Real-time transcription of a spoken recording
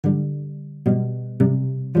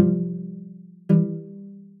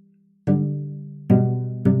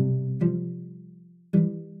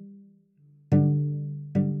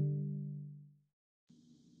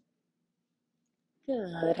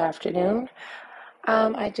Good afternoon.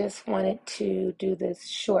 I just wanted to do this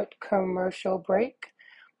short commercial break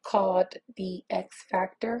called the X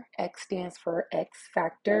Factor. X stands for X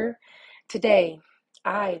Factor. Today,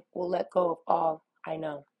 I will let go of all I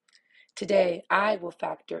know. Today, I will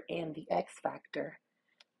factor in the X Factor.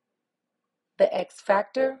 The X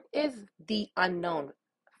Factor is the unknown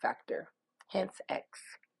factor, hence X.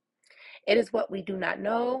 It is what we do not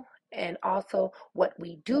know, and also what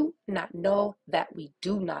we do not know that we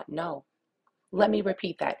do not know. Let me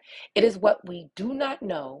repeat that. It is what we do not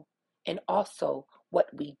know, and also what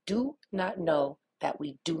we do not know that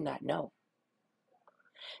we do not know.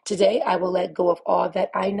 Today, I will let go of all that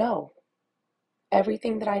I know.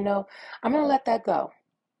 Everything that I know, I'm going to let that go.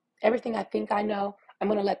 Everything I think I know, I'm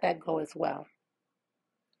going to let that go as well.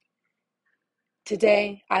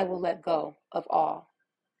 Today, I will let go of all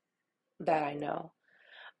that I know.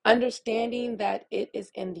 Understanding that it is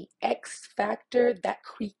in the X factor that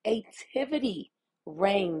creativity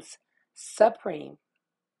reigns supreme.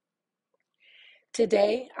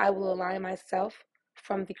 Today, I will align myself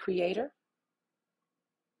from the creator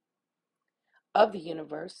of the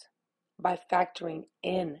universe by factoring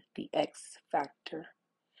in the X factor.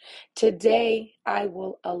 Today, I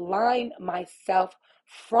will align myself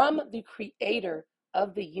from the creator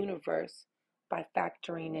of the universe by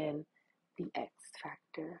factoring in the X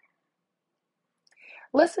factor.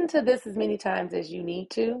 Listen to this as many times as you need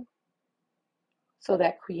to so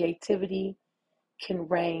that creativity can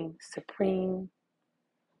reign supreme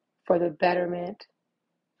for the betterment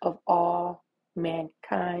of all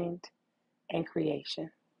mankind and creation.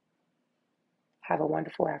 Have a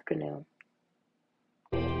wonderful afternoon.